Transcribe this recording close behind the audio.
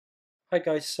Hi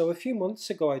guys, so a few months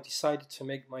ago I decided to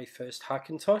make my first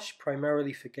Hackintosh,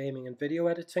 primarily for gaming and video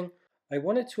editing. I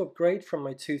wanted to upgrade from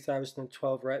my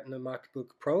 2012 Retina MacBook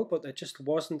Pro, but there just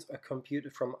wasn't a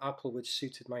computer from Apple which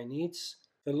suited my needs.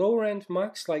 The lower end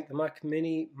Macs like the Mac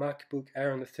Mini, MacBook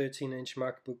Air and the 13-inch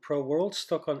MacBook Pro were all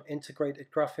stuck on integrated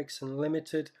graphics and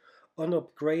limited,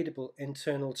 unupgradable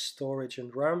internal storage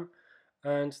and RAM,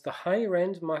 and the higher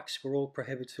end Macs were all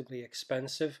prohibitively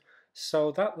expensive.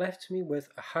 So that left me with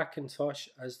a Hackintosh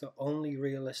as the only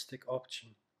realistic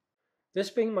option. This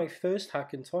being my first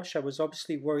Hackintosh, I was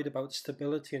obviously worried about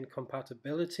stability and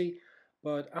compatibility,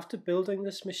 but after building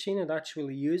this machine and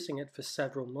actually using it for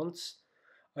several months,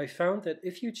 I found that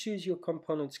if you choose your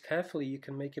components carefully, you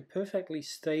can make a perfectly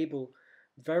stable,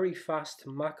 very fast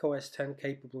macOS 10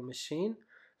 capable machine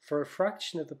for a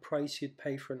fraction of the price you'd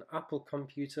pay for an Apple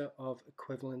computer of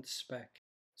equivalent spec.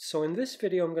 So in this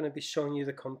video I'm going to be showing you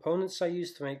the components I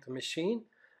used to make the machine,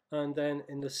 and then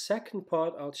in the second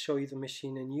part I'll show you the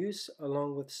machine in use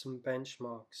along with some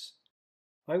benchmarks.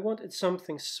 I wanted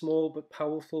something small but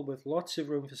powerful with lots of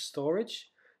room for storage,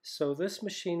 so this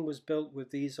machine was built with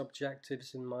these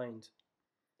objectives in mind.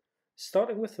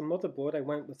 Starting with the motherboard, I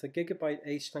went with a Gigabyte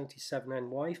H97N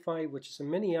Wi-Fi, which is a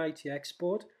Mini-ITX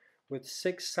board with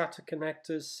 6 SATA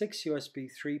connectors, 6 USB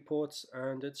 3 ports,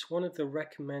 and it's one of the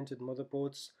recommended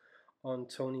motherboards on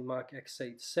Tony Mac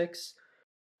x86.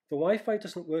 The Wi-Fi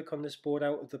doesn't work on this board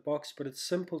out of the box, but it's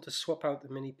simple to swap out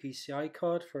the mini PCI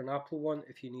card for an Apple one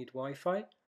if you need Wi-Fi.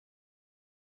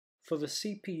 For the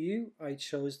CPU, I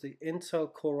chose the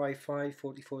Intel Core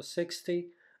i5-4460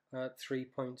 at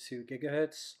 3.2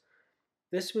 GHz.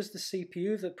 This was the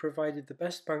CPU that provided the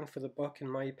best bang for the buck in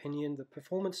my opinion. The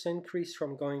performance increase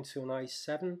from going to an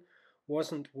i7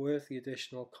 wasn't worth the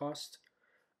additional cost.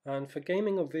 And for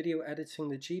gaming or video editing,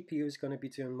 the GPU is going to be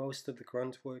doing most of the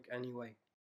grunt work anyway.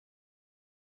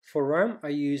 For RAM, I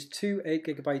used two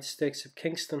 8GB sticks of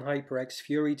Kingston HyperX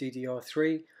Fury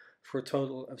DDR3 for a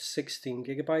total of 16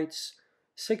 GB.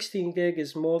 16 GB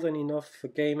is more than enough for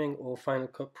gaming or Final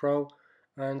Cut Pro,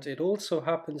 and it also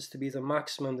happens to be the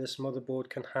maximum this motherboard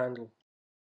can handle.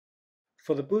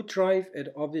 For the boot drive,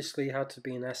 it obviously had to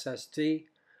be an SSD.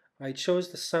 I chose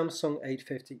the Samsung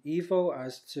 850 EVO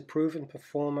as it's a proven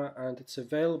performer and it's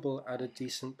available at a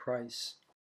decent price.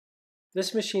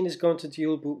 This machine is going to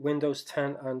dual boot Windows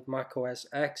 10 and Mac OS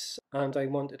X, and I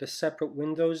wanted a separate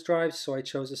Windows drive, so I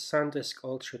chose a SanDisk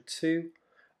Ultra 2.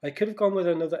 I could have gone with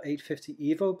another 850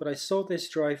 EVO, but I saw this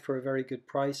drive for a very good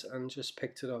price and just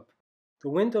picked it up. The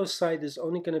Windows side is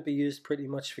only going to be used pretty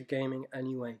much for gaming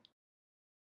anyway.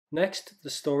 Next,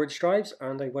 the storage drives,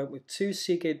 and I went with two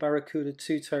Seagate Barracuda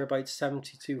 2TB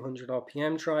 7200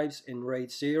 RPM drives in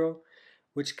RAID 0,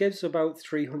 which gives about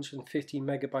 350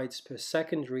 megabytes per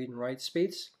second read and write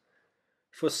speeds.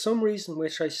 For some reason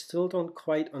which I still don't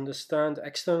quite understand,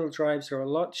 external drives are a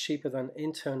lot cheaper than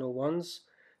internal ones,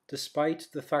 despite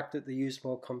the fact that they use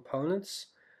more components.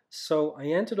 So I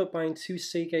ended up buying two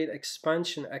Seagate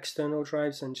expansion external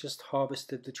drives and just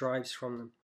harvested the drives from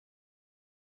them.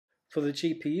 For the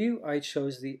GPU, I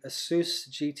chose the Asus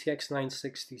GTX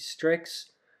 960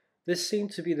 Strix. This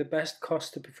seemed to be the best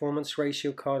cost to performance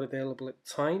ratio card available at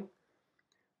the time.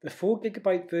 The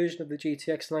 4GB version of the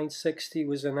GTX 960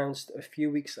 was announced a few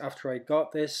weeks after I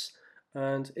got this,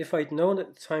 and if I'd known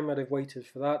at the time I'd have waited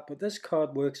for that, but this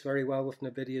card works very well with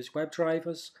NVIDIA's web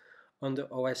drivers under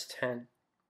OS X.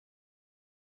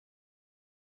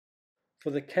 For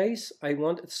the case, I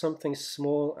wanted something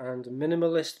small and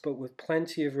minimalist but with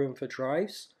plenty of room for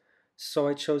drives, so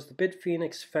I chose the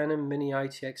BitFenix Phenom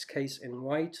Mini-ITX case in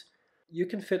white. You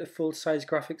can fit a full-size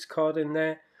graphics card in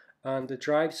there, and the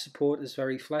drive support is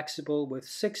very flexible with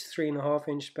 6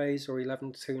 3.5-inch bays or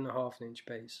 11 2.5-inch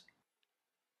bays.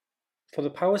 For the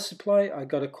power supply, I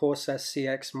got a Corsair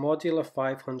CX Modular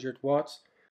 500 watt.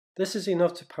 This is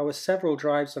enough to power several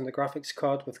drives on the graphics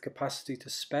card with capacity to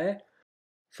spare.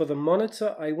 For the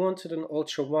monitor, I wanted an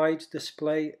ultra-wide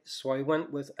display, so I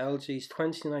went with LG's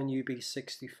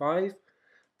 29UB65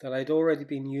 that I'd already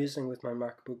been using with my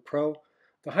MacBook Pro.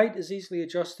 The height is easily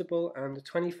adjustable, and the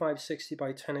 2560 by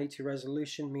 1080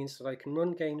 resolution means that I can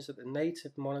run games at the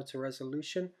native monitor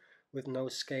resolution with no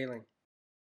scaling.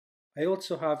 I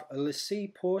also have a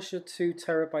LaCie Porsche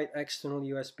 2TB external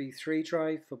USB 3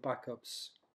 drive for backups.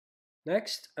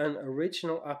 Next, an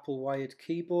original Apple wired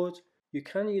keyboard. You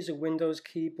can use a Windows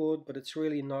keyboard, but it's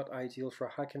really not ideal for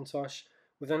a Hackintosh.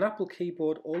 With an Apple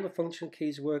keyboard, all the function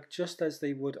keys work just as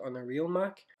they would on a real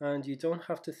Mac, and you don't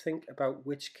have to think about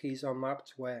which keys are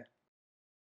mapped where.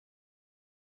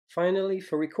 Finally,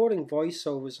 for recording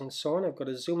voiceovers and so on, I've got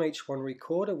a Zoom H1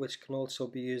 recorder, which can also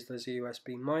be used as a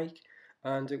USB mic,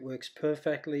 and it works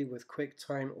perfectly with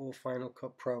QuickTime or Final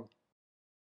Cut Pro.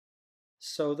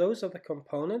 So those are the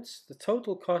components. The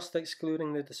total cost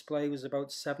excluding the display was about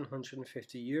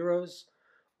 €750,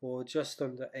 or just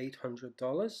under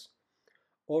 $800,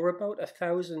 or about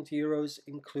 €1,000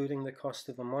 including the cost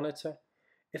of a monitor.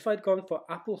 If I'd gone for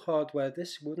Apple hardware,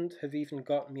 this wouldn't have even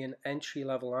got me an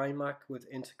entry-level iMac with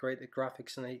integrated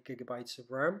graphics and 8GB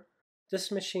of RAM.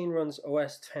 This machine runs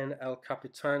OS X El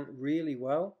Capitan really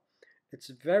well. It's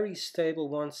very stable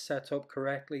once set up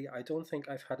correctly. I don't think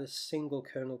I've had a single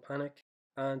kernel panic,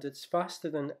 and it's faster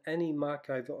than any Mac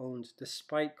I've owned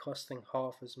despite costing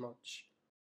half as much.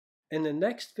 In the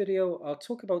next video, I'll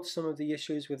talk about some of the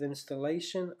issues with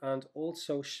installation and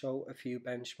also show a few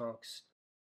benchmarks.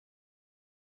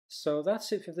 So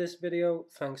that's it for this video.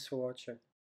 Thanks for watching.